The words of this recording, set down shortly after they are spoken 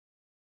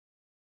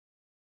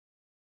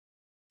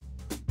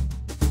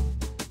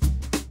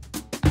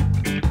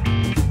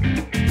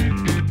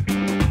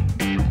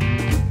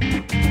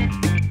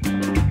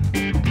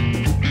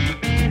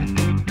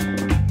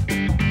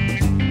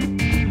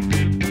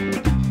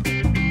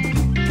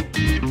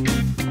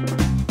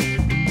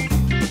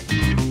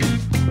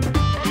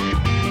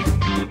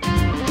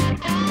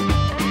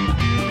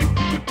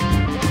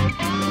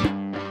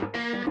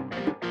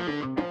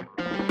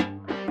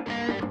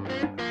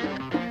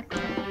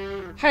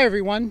Hi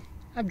everyone,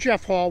 I'm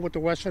Jeff Hall with the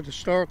Westford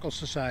Historical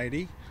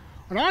Society.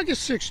 On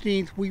August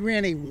 16th, we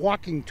ran a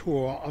walking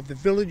tour of the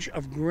village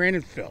of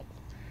Graniteville.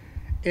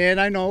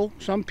 And I know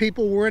some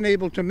people weren't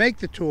able to make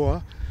the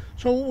tour,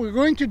 so what we're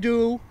going to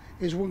do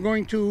is we're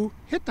going to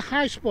hit the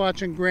high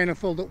spots in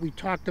Graniteville that we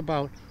talked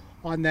about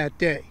on that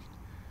day.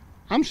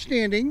 I'm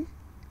standing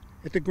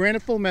at the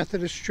Graniteville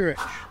Methodist Church.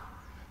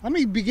 Let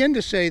me begin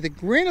to say that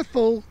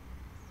Graniteville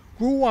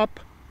grew up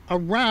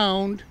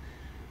around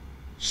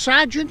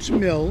Sergeant's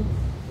Mill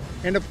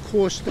and of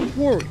course the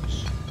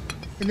quarries.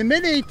 In the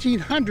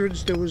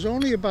mid-1800s, there was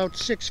only about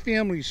 6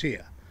 families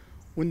here.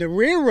 When the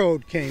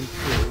railroad came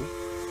through,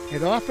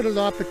 it offered an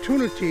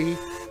opportunity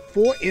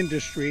for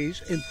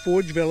industries in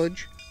Forge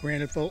Village,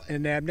 Graniteville,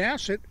 and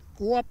Abnasset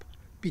grew up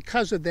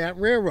because of that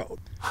railroad.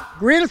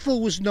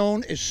 Graniteville was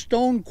known as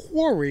Stone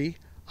Quarry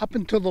up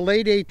until the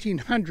late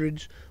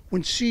 1800s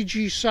when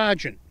C.G.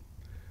 Sargent,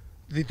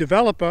 the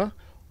developer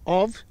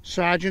of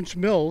Sergeant's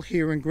Mill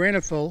here in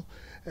Graniteville,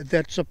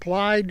 that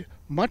supplied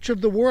much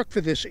of the work for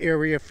this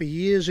area for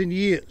years and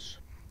years.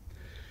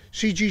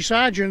 C.G.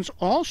 Sargent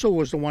also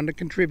was the one that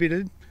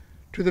contributed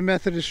to the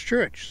Methodist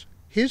Church.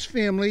 His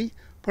family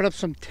put up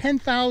some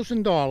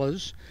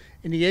 $10,000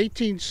 in the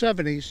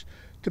 1870s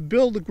to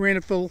build the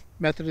Graniteville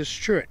Methodist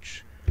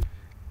Church.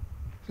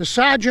 The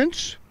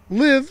Sargents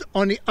lived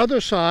on the other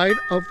side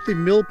of the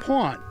mill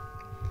pond.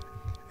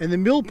 And the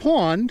mill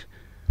pond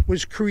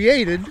was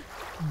created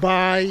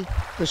by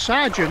the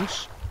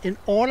Sargents in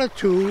order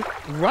to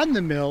run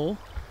the mill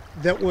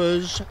that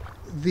was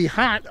the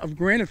heart of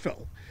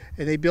Graniteville.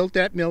 And they built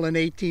that mill in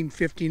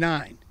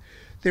 1859.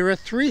 There are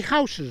 3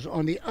 houses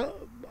on the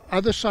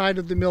other side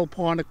of the mill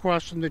pond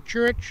across from the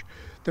church.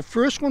 The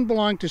first one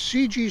belonged to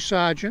C.G.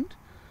 Sargent,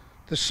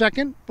 the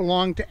second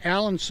belonged to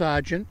Alan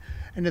Sargent,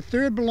 and the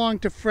third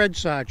belonged to Fred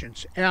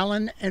Sargent.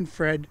 Alan and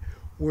Fred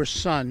were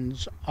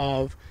sons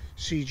of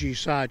C.G.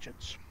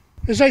 Sargent.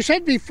 As I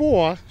said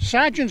before,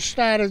 Sargent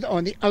started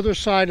on the other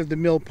side of the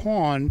mill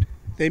pond.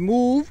 They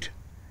moved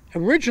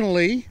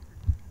originally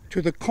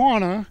to the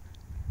corner,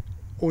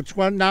 what's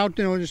now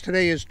known as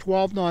today as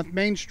 12 North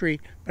Main Street,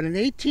 but in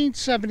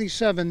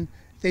 1877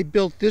 they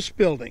built this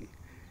building,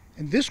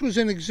 and this was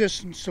in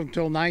existence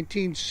until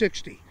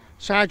 1960.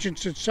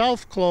 Sargent's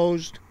itself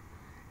closed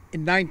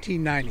in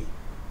 1990.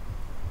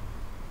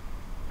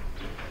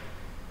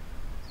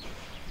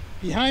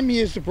 Behind me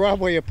is the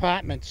Broadway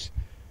Apartments.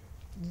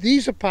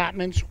 These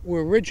apartments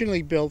were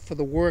originally built for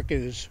the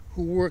workers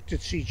who worked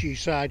at C.G.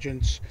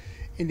 Sargent's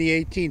in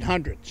the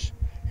 1800s.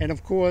 And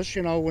of course,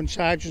 you know, when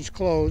Sargent's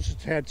closed,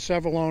 it had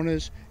several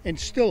owners and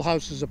still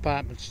houses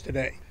apartments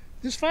today.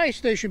 This fire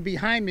station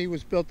behind me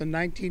was built in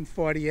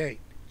 1948.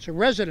 It's a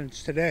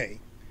residence today,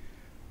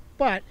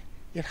 but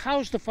it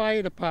housed the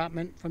fire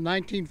department from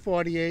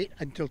 1948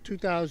 until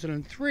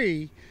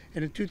 2003,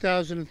 and in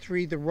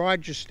 2003 the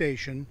Rogers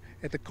Station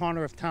at the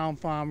corner of Town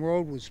Farm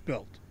Road was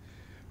built.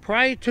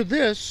 Prior to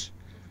this,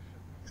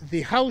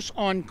 the house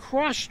on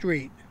Cross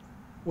Street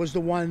was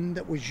the one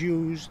that was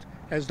used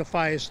as the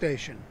fire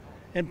station.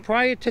 And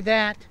prior to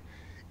that,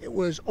 it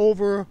was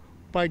over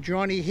by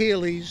Johnny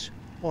Haley's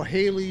or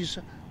Haley's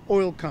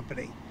Oil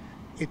Company.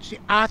 It's the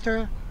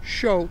Arthur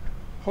Choate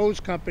Hose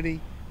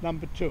Company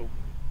number 2.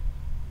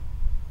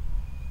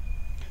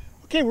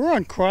 Okay, we're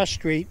on Cross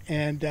Street,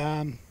 and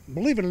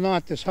believe it or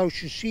not, this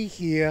house you see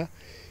here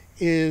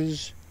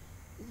is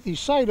the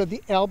site of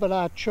the Albert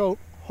R. Choate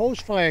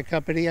Hose Fire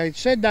Company. I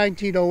said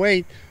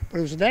 1908, but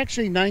it was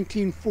actually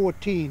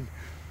 1914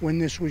 when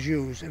this was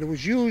used, and it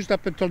was used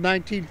up until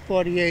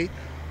 1948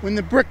 when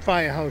the brick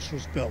firehouse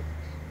was built.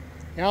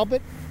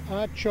 Albert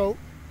R. Choate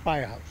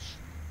Firehouse,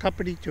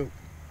 Company 2.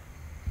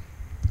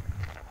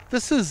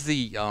 This is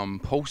the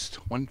Post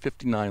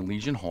 159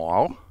 Legion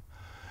Hall,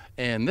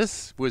 and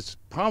this was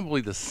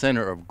probably the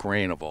center of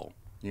Graniteville,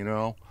 you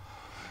know.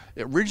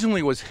 It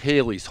originally was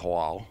Haley's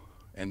Hall,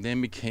 and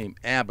then became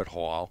Abbott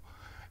Hall,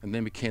 and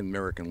then became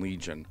American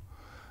Legion.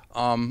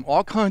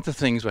 All kinds of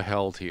things were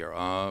held here.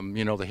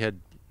 You know, they had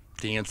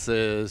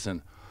dances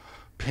and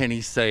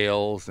penny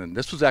sales, and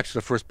this was actually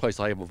the first place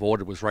I ever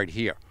voted, was right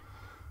here.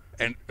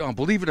 And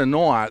believe it or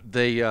not,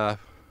 they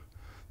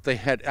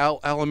had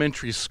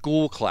elementary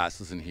school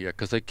classes in here,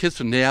 because the kids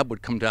from NAB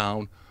would come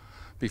down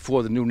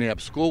before the new NAB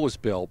school was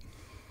built,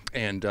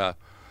 and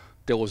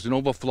there was an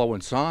overflow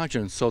in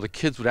Sargent, so the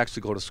kids would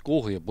actually go to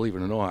school here, believe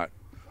it or not.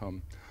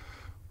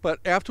 But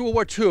after World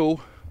War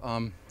II,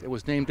 it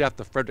was named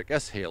after Frederick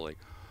S. Haley.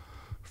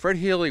 Fred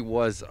Haley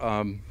was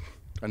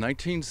a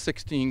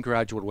 1916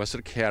 graduate of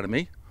Westford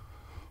Academy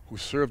who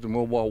served in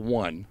World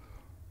War I.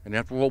 And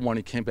after World War I,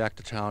 he came back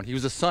to town. He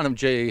was the son of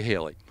J.A.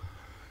 Haley.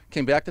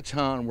 Came back to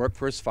town and worked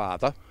for his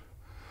father,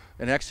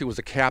 and actually was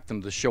a captain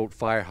of the Choate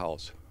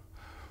Firehouse.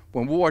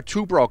 When World War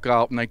II broke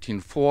out in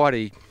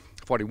 1940,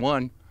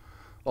 41,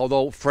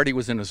 although Freddie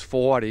was in his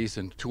 40s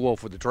and too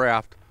old for the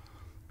draft,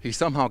 he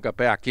somehow got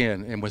back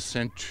in and was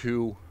sent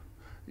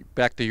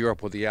back to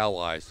Europe with the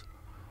Allies.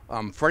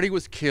 Freddie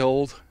was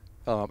killed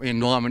in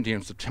Normandy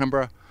in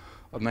September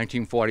of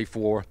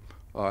 1944,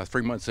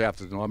 3 months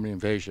after the Normandy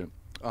invasion.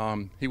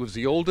 He was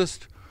the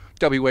oldest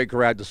W.A.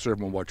 grad to serve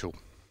World War II.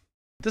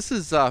 This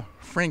is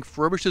Frank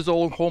Furbish's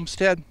old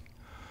homestead.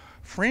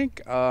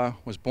 Frank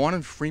was born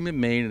in Freeman,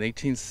 Maine in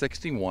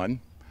 1861,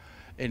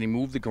 and he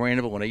moved to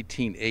Graniteville in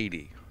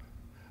 1880.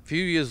 A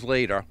few years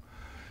later,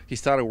 he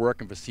started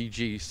working for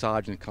C.G.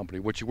 Sargent Company,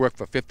 which he worked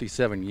for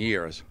 57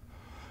 years,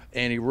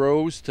 and he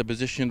rose to the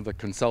position of a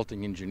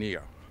consulting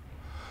engineer.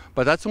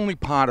 But that's only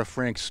part of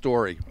Frank's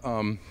story.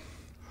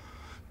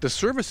 The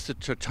service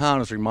to town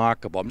is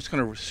remarkable. I'm just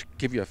going to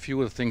give you a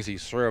few of the things he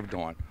served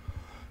on.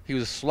 He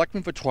was a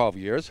selectman for 12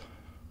 years,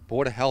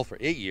 Board of Health for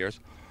 8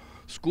 years,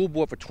 school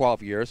board for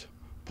 12 years,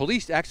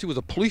 police, actually was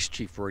a police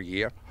chief for a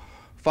year,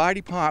 fire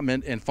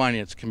department and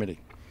finance committee.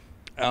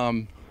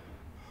 And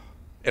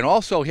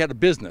also he had a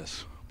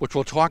business, which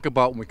we'll talk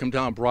about when we come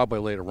down Broadway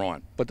later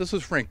on. But this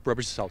is Frank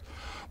Burbish's house.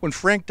 When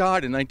Frank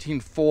died in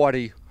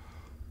 1940,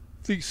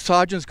 the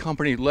Sargent's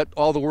Company let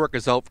all the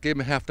workers out, gave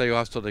them a half day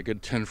off so they could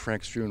attend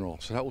Frank's funeral.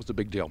 So that was the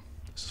big deal.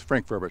 This is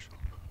Frank Burbish.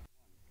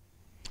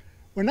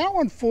 We're now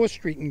on 4th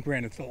Street in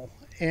Graniteville,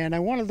 and I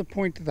wanted to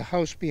point to the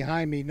house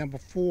behind me, number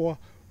 4,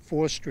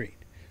 4th Street.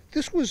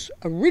 This was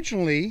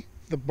originally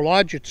the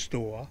Blodgett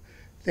store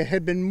that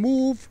had been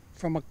moved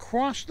from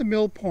across the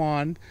mill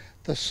pond,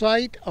 the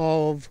site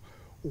of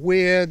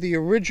where the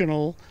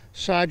original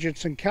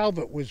Sargent's and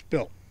Calvert was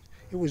built.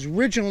 It was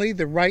originally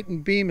the Wright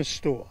and Bemis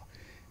store.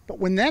 But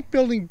when that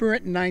building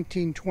burnt in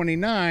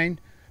 1929,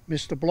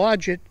 Mr.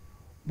 Blodgett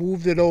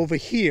moved it over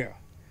here.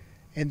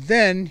 And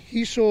then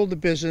he sold the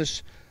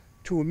business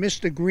to a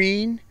Mr.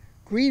 Green.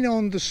 Green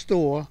owned the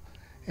store,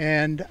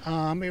 and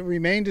it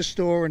remained a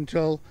store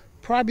until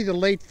probably the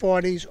late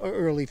 40s or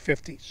early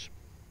 50s.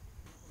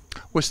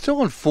 We're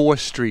still on 4th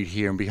Street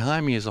here, and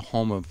behind me is a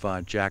home of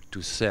Jack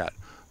Doucette.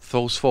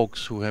 Those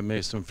folks who have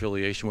made some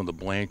affiliation with the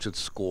Blanchard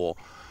School.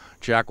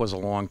 Jack was a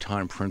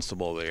long-time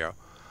principal there.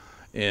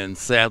 And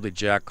sadly,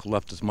 Jack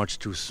left us much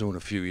too soon a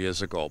few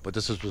years ago. But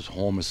this is his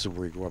home, this is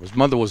where he grew up. His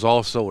mother was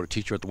also a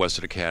teacher at the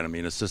Westford Academy,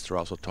 and his sister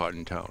also taught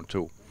in town,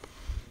 too.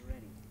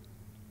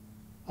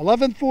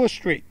 11th 4th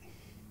Street.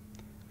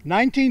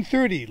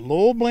 1930,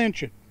 Lowell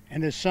Blanchard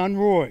and his son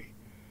Roy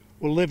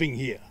were living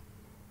here.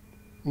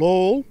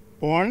 Lowell,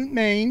 born in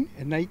Maine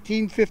in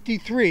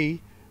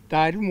 1953,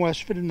 died in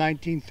Westford in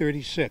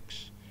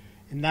 1936.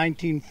 In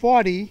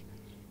 1940,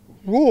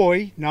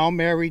 Roy, now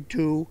married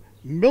to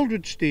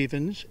Mildred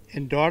Stevens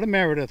and daughter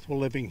Meredith, were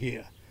living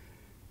here.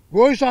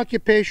 Roy's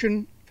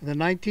occupation for the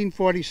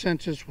 1940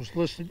 census was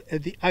listed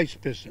as the ice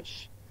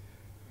business.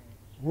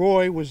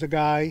 Roy was the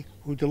guy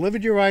who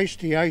delivered your ice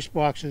to the ice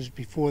boxes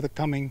before the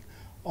coming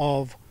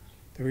of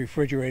the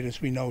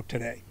refrigerators we know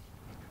today.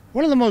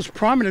 One of the most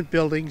prominent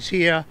buildings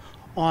here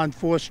on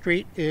 4th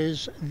Street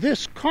is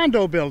this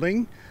condo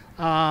building.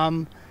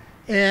 And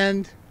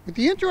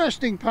the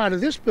interesting part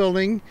of this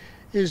building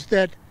is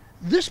that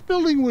this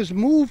building was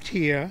moved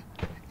here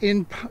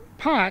in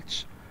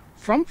parts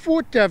from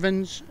Fort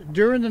Devens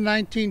during the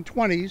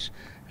 1920s,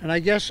 and I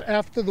guess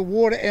after the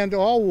war to end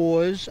all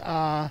wars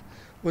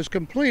was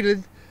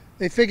completed,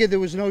 they figured there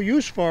was no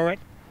use for it,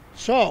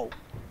 so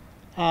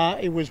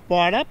it was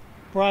bought up,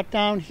 brought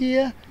down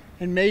here,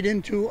 and made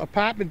into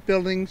apartment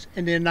buildings,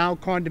 and they're now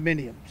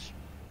condominiums.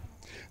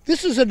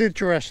 This is an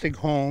interesting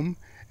home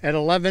at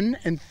 11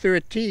 and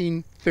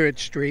 13 3rd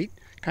Street,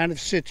 kind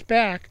of sits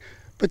back,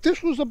 but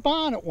this was a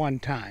barn at one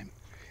time.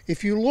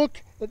 If you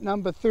look at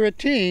number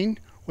 13,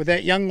 where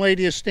that young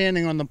lady is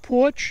standing on the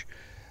porch,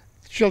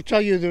 she'll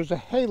tell you there's a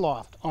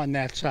hayloft on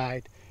that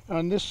side. And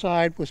on this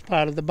side was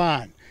part of the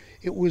barn.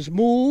 It was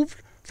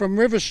moved from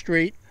River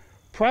Street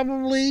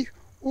probably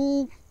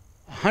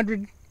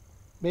 100,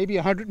 maybe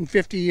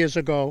 150 years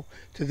ago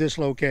to this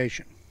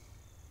location.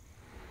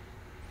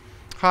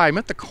 Hi, I'm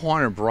at the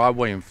corner of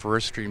Broadway and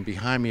 1st Street, and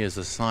behind me is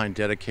a sign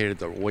dedicated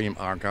to William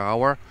R.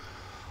 Gower.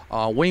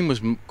 William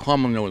was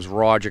commonly known as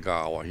Roger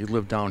Gower. He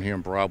lived down here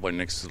in Broadway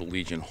next to the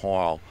Legion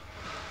Hall.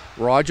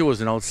 Roger was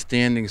an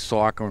outstanding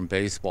soccer and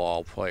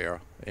baseball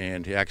player,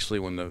 and actually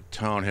when the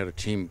town had a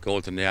team go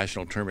to the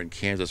national tournament in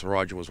Kansas,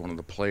 Roger was one of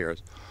the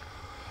players.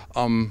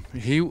 During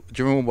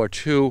World War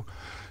II,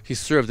 he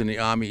served in the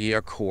Army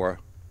Air Corps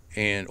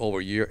and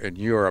in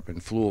Europe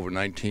and flew over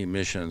 19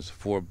 missions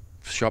for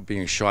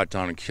being shot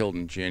down and killed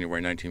in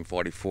January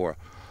 1944.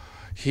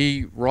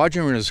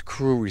 Roger and his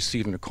crew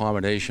received an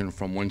accommodation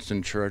from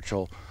Winston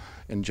Churchill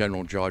and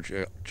General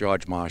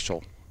George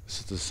Marshall. This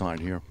is the sign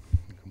here.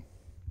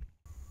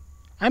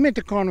 I'm at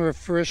the corner of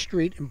 1st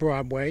Street and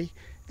Broadway.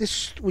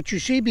 What you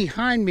see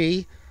behind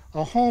me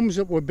are homes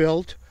that were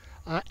built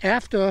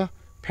after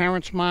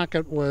Parents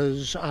Market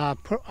was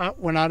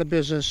went out of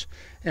business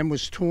and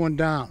was torn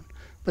down.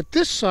 But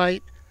this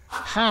site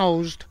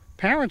housed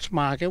Parents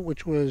Market,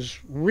 which was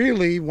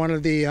really one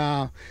of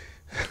the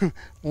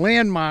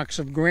landmarks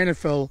of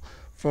Graniteville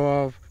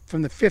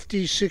from the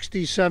 50s,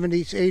 60s,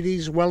 70s,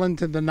 80s, well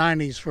into the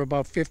 90s for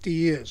about 50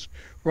 years.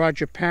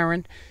 Roger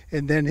Parent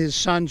and then his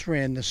sons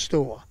ran the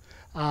store.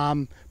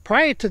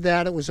 Prior to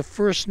that, it was a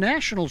First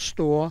National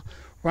store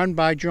run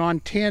by John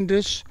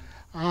Tandis,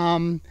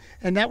 and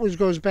that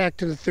goes back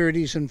to the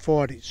 30s and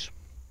 40s.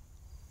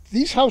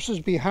 These houses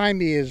behind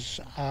me is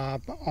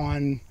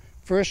on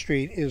First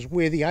Street is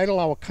where the Idle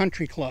Hour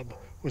Country Club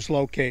was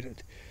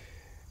located.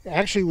 It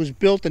actually was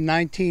built in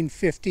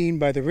 1915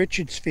 by the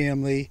Richards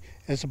family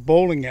as a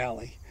bowling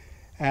alley,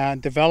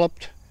 and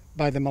developed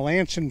by the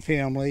Melanson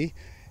family.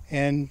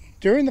 And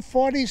during the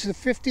 40s, the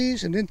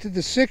 50s, and into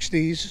the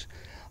 60s,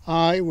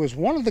 it was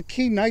one of the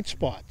key night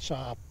spots.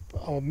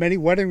 Many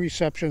wedding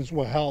receptions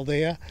were held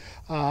there,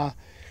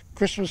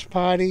 Christmas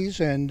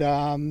parties, and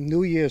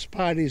New Year's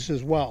parties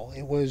as well.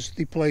 It was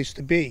the place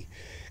to be.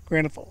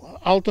 Graniteville.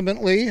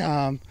 Ultimately,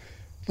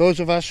 those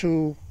of us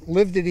who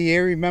lived in the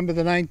area remember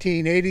the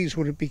 1980s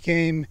when it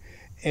became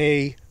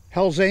a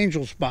Hell's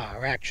Angels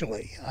bar,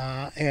 actually,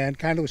 and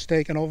kind of was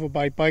taken over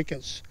by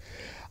bikers.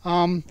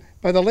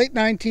 By the late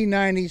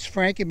 1990s,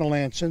 Frankie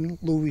Melanson,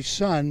 Louis'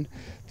 son,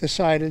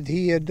 decided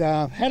he had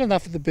had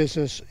enough of the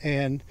business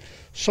and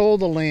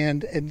sold the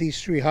land, and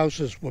these three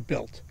houses were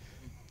built.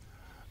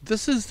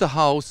 This is the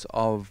house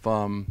of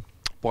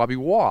Bobby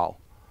Wall.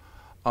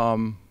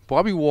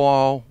 Bobby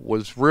Wall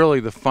was really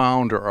the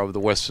founder of the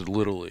Westford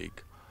Little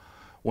League.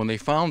 When they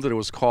founded it, it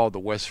was called the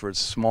Westford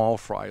Small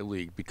Fry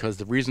League, because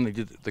the reason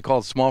they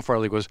called it Small Fry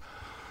League was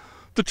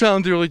the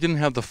town really didn't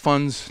have the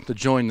funds to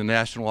join the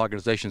national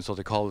organization, so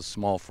they called it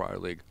Small Fry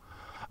League.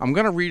 I'm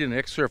going to read an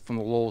excerpt from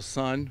the Lowell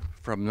Sun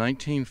from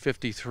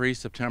 1953,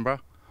 September.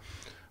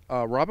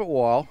 Robert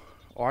Wall,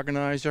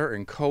 organizer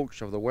and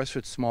coach of the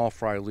Westford Small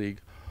Fry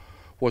League,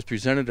 was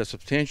presented a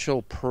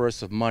substantial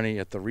purse of money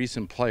at the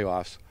recent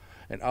playoffs,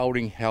 an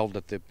outing held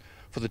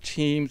for the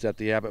teams at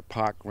the Abbott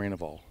Park,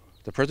 Graniteville.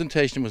 The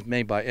presentation was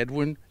made by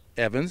Edwin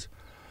Evans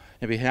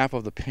on behalf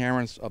of the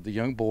parents of the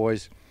young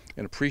boys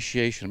in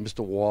appreciation of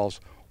Mr. Wall's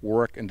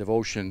work and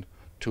devotion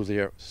to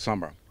their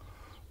summer.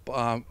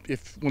 When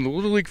the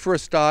Little League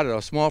first started,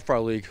 our Small Fry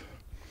League,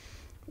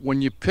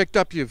 when you picked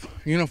up your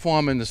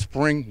uniform in the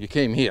spring, you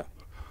came here.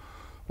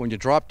 When you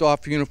dropped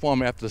off your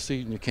uniform after the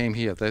season, you came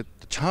here. The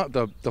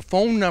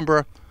phone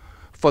number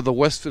for the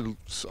Westford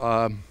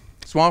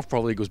Small Fry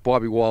League was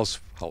Bobby Wall's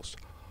house.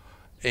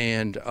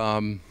 And,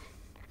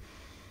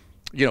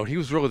 you know, he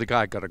was really the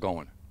guy that got it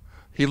going.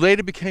 He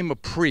later became a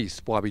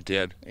priest, Bobby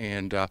did,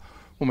 and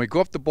when we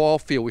go up the ball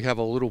field, we have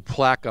a little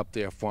plaque up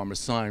there for him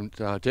assigned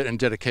in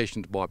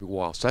dedication to Bobby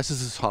Wall. So this is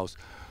his house.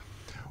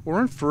 We're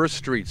on First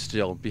Street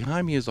still.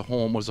 Behind me was a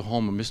home of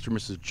Mr. and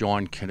Mrs.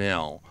 John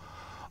Cannell.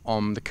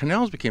 The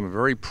Cannells became a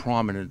very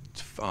prominent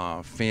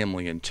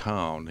family in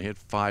town. They had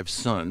 5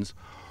 sons.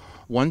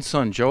 One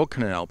son, Joe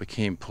Cannell,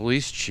 became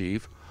police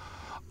chief.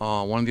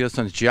 One of the other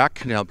sons, Jack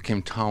Cannell,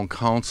 became town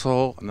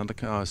council.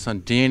 Another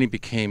son, Danny,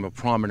 became a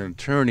prominent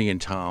attorney in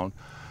town.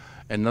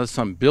 And another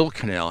son, Bill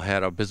Cannell,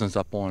 had a business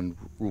up on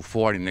Route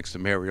 40 next to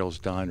Mariel's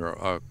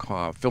Diner,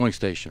 filling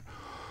station.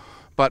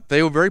 But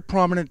they were very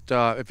prominent.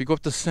 If you go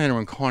up the center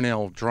on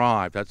Cornell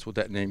Drive, that's what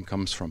that name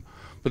comes from.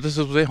 But this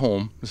is their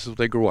home. This is where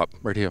they grew up,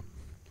 right here.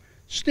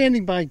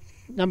 Standing by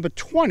number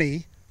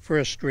 20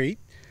 First Street,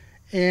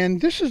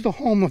 and this is the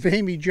home of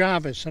Amy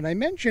Jarvis. And I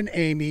mentioned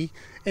Amy.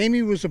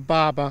 Amy was a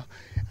barber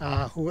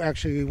who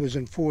actually was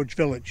in Forge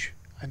Village.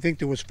 I think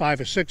there was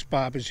 5 or 6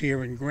 barbers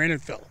here in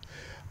Graniteville.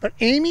 But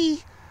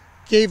Amy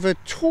gave a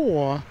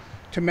tour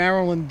to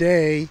Marilyn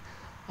Day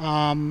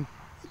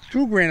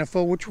through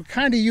Graniteville, which we're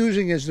kind of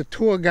using as the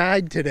tour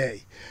guide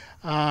today.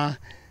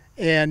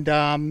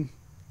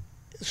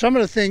 Some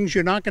of the things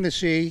you're not going to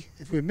see,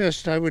 if we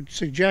missed, I would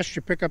suggest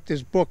you pick up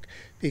this book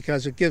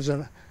because it gives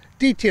a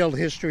detailed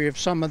history of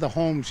some of the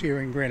homes here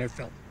in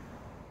Graniteville.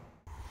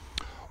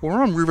 We're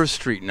on River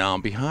Street now,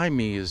 and behind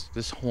me is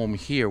this home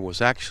here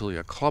was actually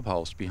a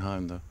clubhouse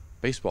behind the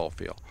baseball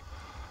field.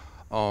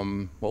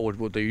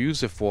 What they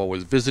used it for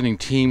was visiting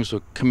teams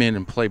would come in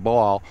and play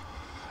ball,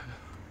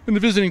 and the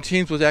visiting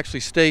teams would actually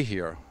stay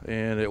here,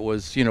 and it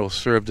was, you know,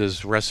 served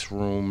as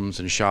restrooms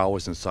and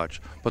showers and such.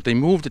 But they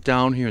moved it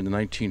down here in the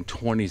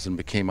 1920s and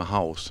became a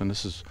house, and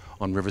this is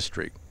on River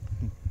Street.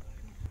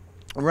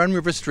 We're on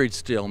River Street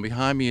still, and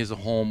behind me is a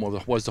home, or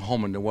was the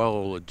home of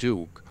Noella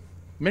LeDuc.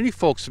 Many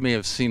folks may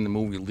have seen the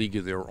movie League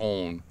of Their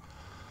Own.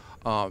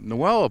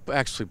 Noella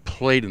actually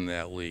played in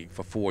that league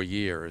for 4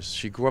 years.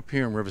 She grew up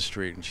here in River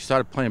Street, and she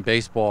started playing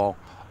baseball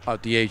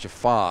at the age of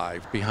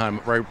 5,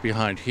 right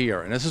behind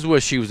here. And this is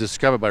where she was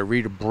discovered by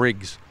Rita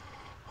Briggs,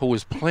 who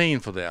was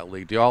playing for that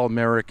league, the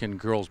All-American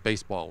Girls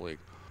Baseball League.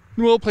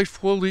 Noella played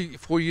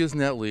 4 years in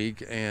that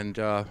league, and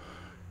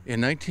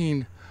in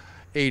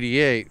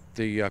 1988,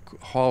 the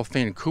Hall of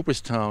Fame in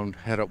Cooperstown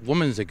had a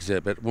women's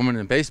exhibit, women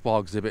in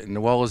baseball exhibit, and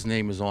Noella's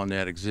name is on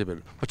that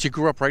exhibit. But she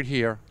grew up right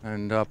here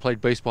and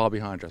played baseball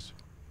behind us.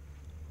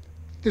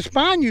 This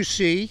barn you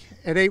see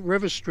at 8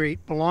 River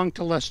Street belonged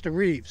to Lester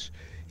Reeves.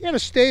 He had a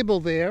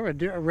stable there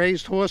and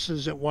raised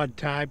horses at one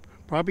time,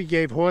 probably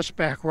gave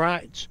horseback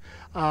rides.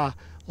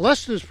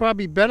 Lester's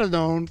probably better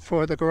known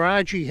for the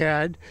garage he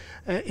had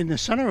in the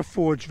center of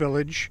Forge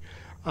Village,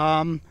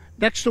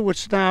 next to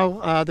what's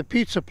now the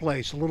pizza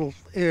place.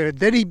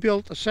 Then he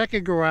built a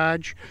second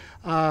garage,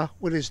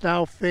 what is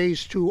now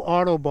Phase 2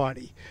 auto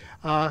body.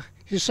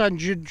 his son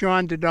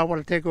John did not want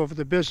to take over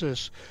the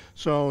business,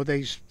 so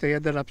they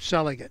ended up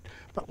selling it.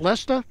 But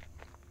Lester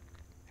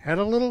had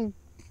a little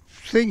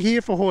thing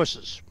here for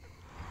horses.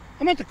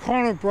 I'm at the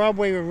corner of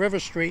Broadway and River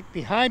Street.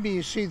 Behind me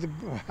you see the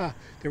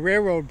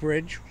railroad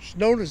bridge, which was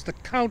known as the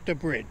Counter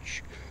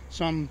Bridge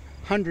some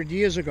 100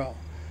 years ago.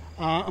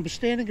 I'm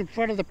standing in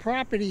front of the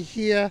property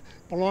here,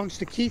 belongs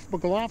to Keith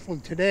McLaughlin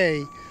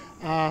today,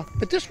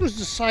 but this was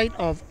the site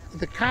of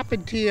the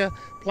Carpentier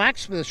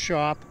blacksmith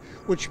shop,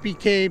 which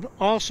became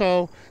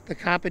also the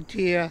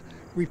Carpentier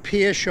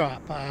repair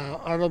shop,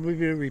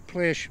 automobile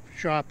repair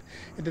shop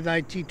in the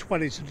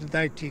 1920s and the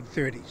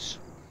 1930s.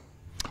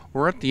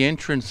 We're at the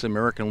entrance to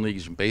American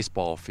League's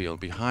baseball field.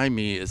 Behind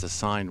me is a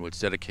sign which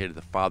is dedicated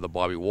to Father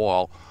Bobby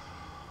Wall,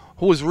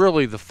 who was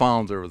really the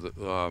founder of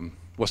the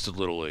Westford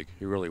Little League.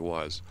 He really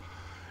was.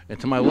 And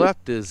to my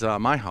left is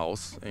my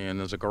house, and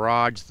there's a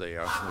garage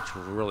there, which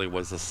really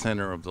was the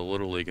center of the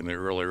Little League in the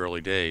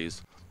early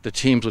days. The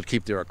teams would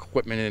keep their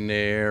equipment in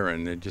there,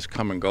 and they'd just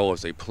come and go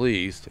as they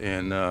pleased.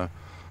 And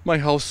my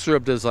house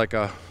served as like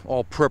a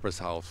all-purpose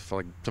house. For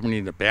like somebody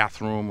needed a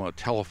bathroom, or a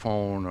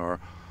telephone,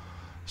 or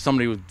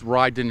somebody would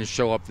ride didn't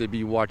show up, they'd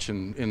be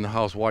watching in the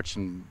house,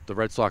 watching the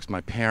Red Sox,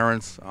 my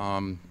parents.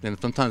 And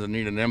sometimes I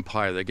needed an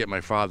umpire, they'd get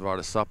my father out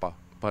of supper.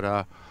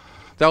 But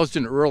that was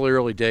in the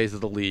early days of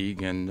the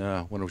league, and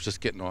when it was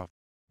just getting off.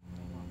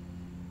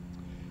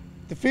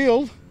 The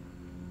field,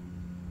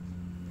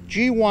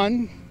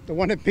 G1, the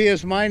one that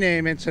bears my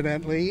name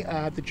incidentally,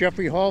 the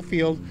Jeffrey Hall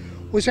Field,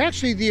 was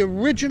actually the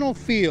original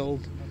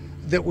field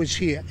that was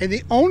here, and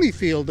the only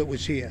field that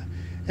was here.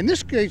 And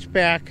this goes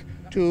back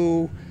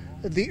to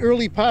the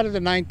early part of the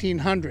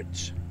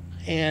 1900s.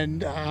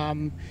 And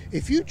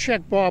if you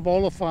check Bob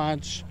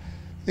Oliphant's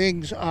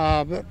things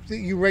that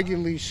you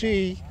regularly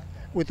see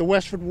with the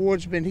Westford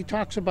Wardsman, he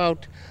talks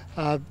about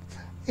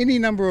any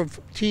number of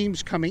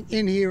teams coming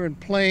in here and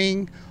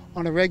playing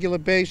on a regular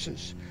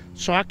basis.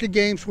 Soccer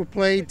games were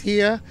played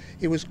here.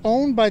 It was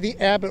owned by the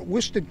Abbott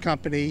Wisted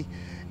Company,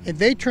 and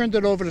they turned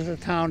it over to the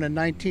town in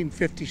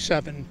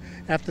 1957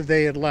 after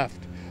they had left.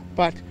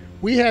 But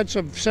we had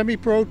some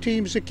semi-pro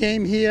teams that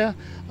came here.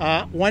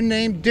 One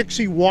named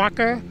Dixie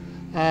Walker,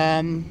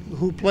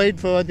 who played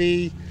for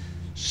the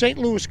St.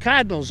 Louis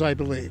Cardinals, I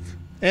believe,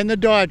 and the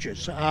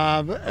Dodgers.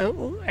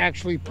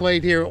 Actually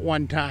played here at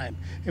one time.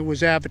 It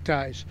was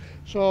advertised.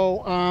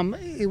 So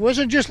it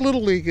wasn't just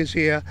Little Leaguers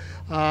here.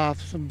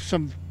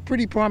 Some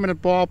pretty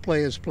prominent ball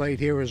players played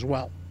here as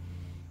well.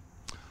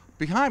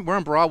 We're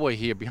on Broadway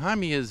here. Behind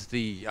me is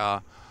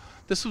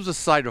this was the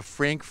site of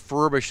Frank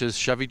Furbish's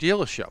Chevy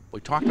dealership. We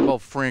talked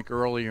about Frank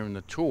earlier in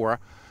the tour,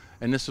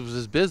 and this was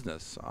his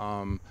business.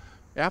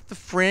 After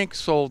Frank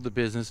sold the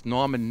business,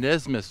 Norman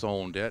Nesmith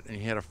owned it, and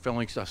he had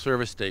a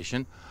service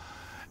station.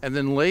 And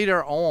then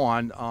later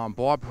on,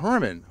 Bob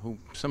Herman, who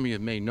some of you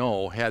may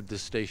know, had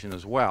this station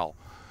as well.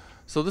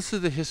 So this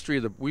is the history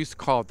of we used to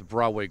call it the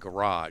Broadway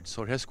Garage.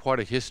 So it has quite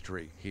a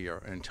history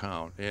here in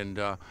town. And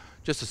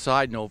just a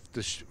side note,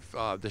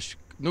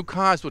 new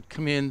cars would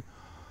come in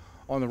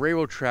on the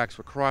railroad tracks,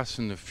 were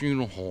crossing the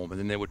funeral home, and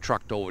then they were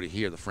trucked over to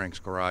here, the Frank's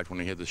Garage, when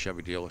they had the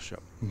Chevy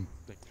dealership.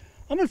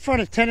 I'm in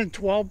front of 10 and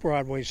 12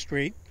 Broadway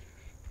Street.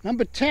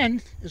 Number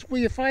 10 is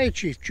where your fire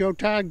chief, Joe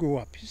Todd, grew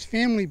up. His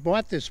family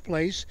bought this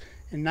place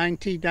in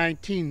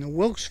 1919, the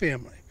Wilkes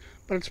family.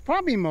 But it's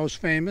probably most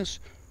famous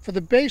for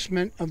the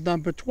basement of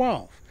number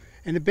 12.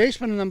 In the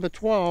basement of number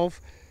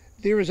 12,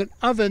 there is an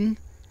oven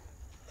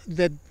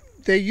that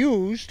they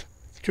used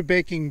to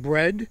baking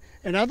bread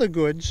and other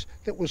goods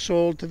that were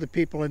sold to the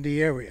people in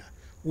the area,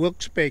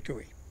 Wilkes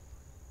Bakery.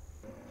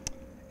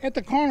 At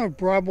the corner of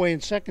Broadway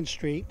and 2nd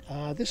Street,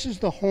 this is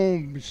the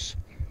Holmes,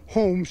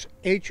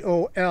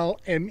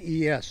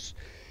 H-O-L-M-E-S.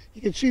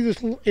 You can see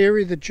this little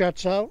area that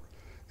juts out.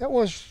 That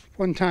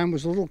one time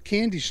was a little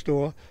candy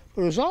store,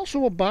 but it was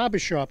also a barber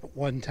shop at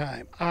one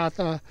time.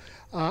 Arthur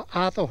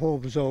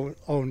Holmes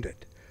owned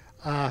it.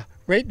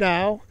 Right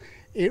now,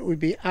 it would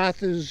be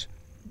Arthur's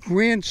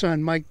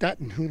grandson, Mike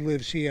Dutton, who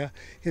lives here.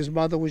 His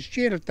mother was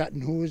Janet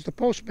Dutton, who was the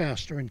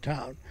postmaster in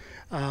town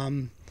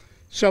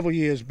several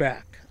years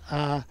back.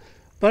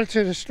 But it's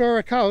an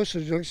historic house,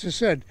 as I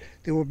said.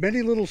 There were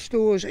many little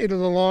stores in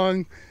and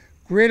along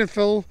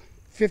Graniteville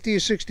 50 or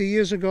 60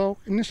 years ago,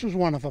 and this was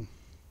one of them.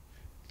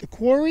 The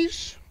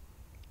quarries,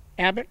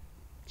 Abbott,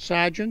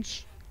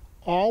 Sargent's,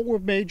 all were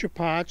major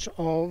parts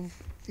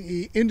of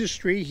the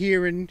industry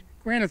here in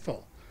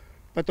Graniteville.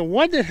 But the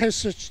one that has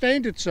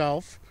sustained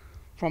itself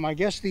from, I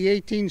guess, the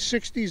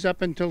 1860s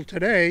up until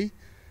today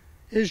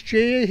is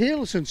J.A.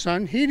 Haley &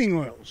 Son Heating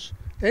Oils.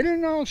 They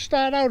didn't all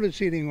start out as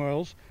heating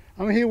oils.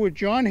 I'm here with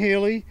John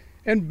Haley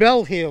and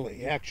Belle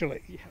Haley,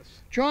 actually. Yes.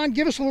 John,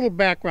 give us a little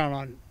background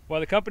on it. Well,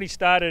 the company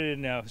started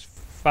was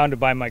founded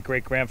by my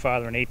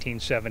great-grandfather in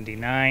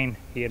 1879.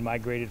 He had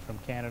migrated from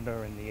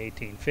Canada in the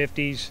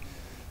 1850s,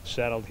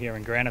 settled here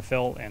in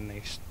Graniteville, and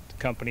the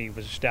company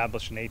was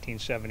established in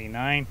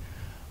 1879.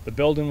 The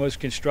building was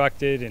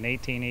constructed in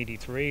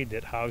 1883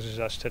 that houses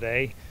us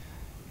today,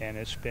 and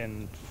it's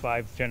been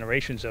 5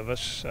 generations of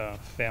us,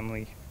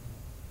 family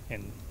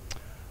and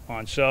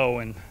on so,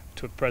 and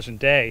to present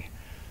day.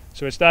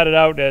 So it started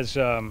out as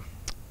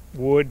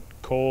wood,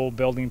 coal,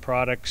 building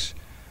products,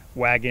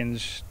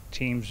 wagons,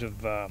 teams of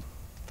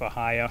for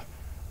hire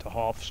to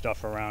haul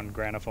stuff around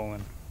Graniteville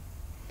and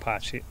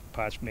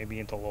parts maybe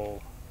into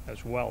Lowell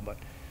as well. But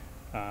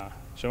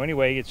so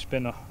anyway, it's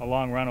been a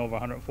long run, over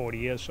 140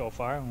 years so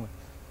far. And as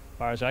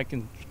far as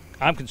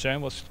I'm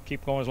concerned, we'll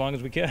keep going as long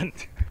as we can.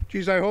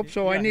 Geez, I hope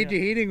so. Yeah, I need the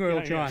heating oil,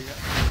 Yeah, John.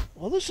 yeah.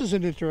 Well, this is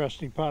an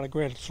interesting part of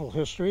Graniteville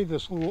history,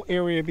 this little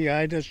area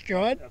behind us,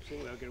 John.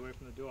 Absolutely, I'll get away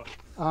from the door.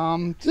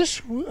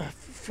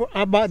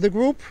 The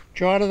group,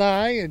 John and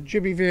I and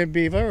Jimmy Van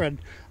Beaver and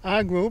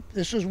our group,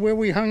 this is where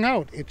we hung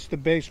out. It's the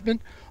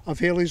basement of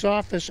Haley's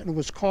office, and it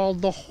was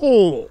called The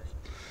Hole.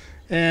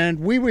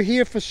 And we were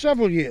here for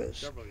several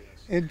years.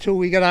 Until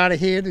we got out of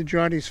here, and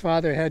Johnny's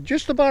father had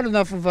just about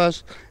enough of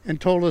us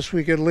and told us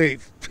we could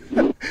leave.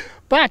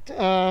 But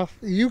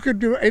you could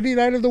do any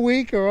night of the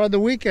week or on the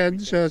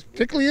weekends,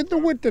 particularly in the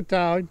winter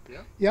time.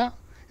 Yeah,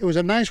 it was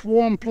a nice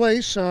warm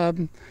place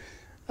to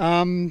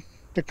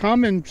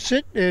come and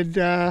sit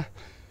and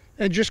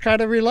just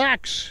kind of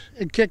relax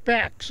and kick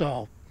back.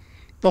 So,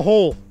 The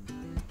Hole.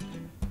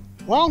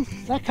 Well,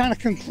 that kind of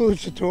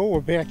concludes the tour. We're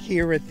back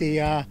here at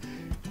the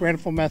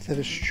Graniteville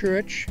Methodist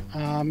Church.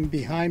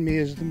 Behind me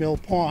is the Mill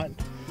Pond.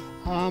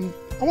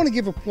 I want to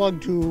give a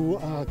plug to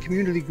a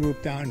community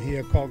group down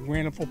here called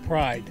Graniteville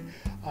Pride.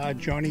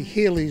 Johnny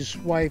Haley's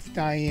wife,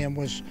 Diane,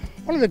 was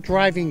one of the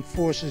driving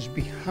forces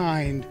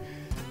behind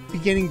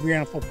beginning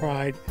Graniteville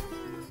Pride,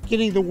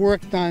 getting the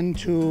work done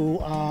to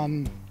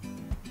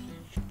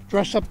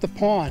dress up the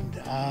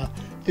pond.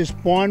 This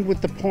Bond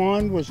with the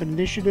Pond was an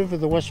initiative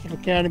of the Westford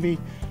Academy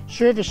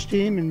service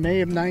team in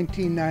May of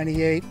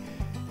 1998,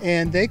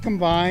 and they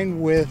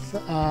combined with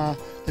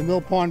the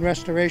Mill Pond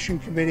Restoration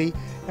Committee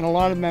and a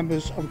lot of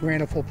members of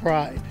Graniteville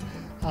Pride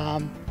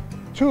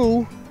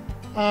to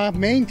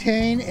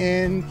maintain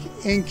and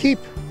keep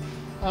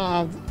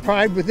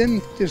pride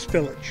within this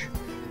village.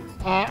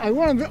 I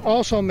want to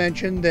also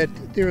mention that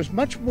there is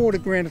much more to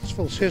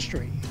Graniteville's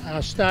history,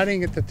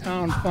 starting at the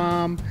town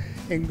farm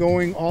and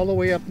going all the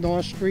way up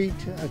North Street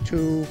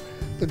to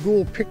the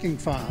Gould Picking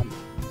Farm.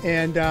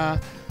 And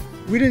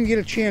we didn't get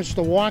a chance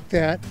to walk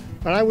that,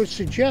 but I would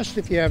suggest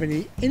if you have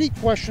any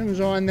questions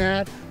on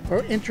that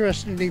or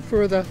interested any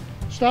further,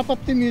 stop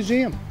up the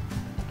museum.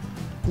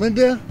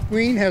 Linda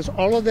Green has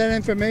all of that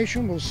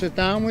information. We'll sit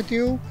down with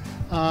you.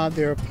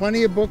 There are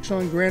plenty of books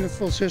on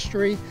Graniteville's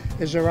history,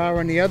 as there are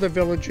in the other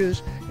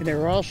villages, and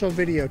there are also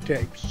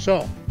videotapes.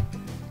 So,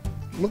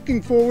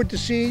 looking forward to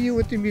seeing you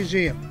at the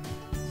museum.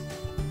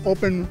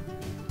 Open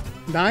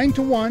 9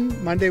 to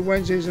 1, Monday,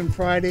 Wednesdays, and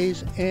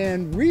Fridays,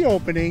 and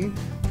reopening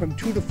from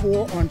 2 to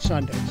 4 on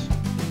Sundays.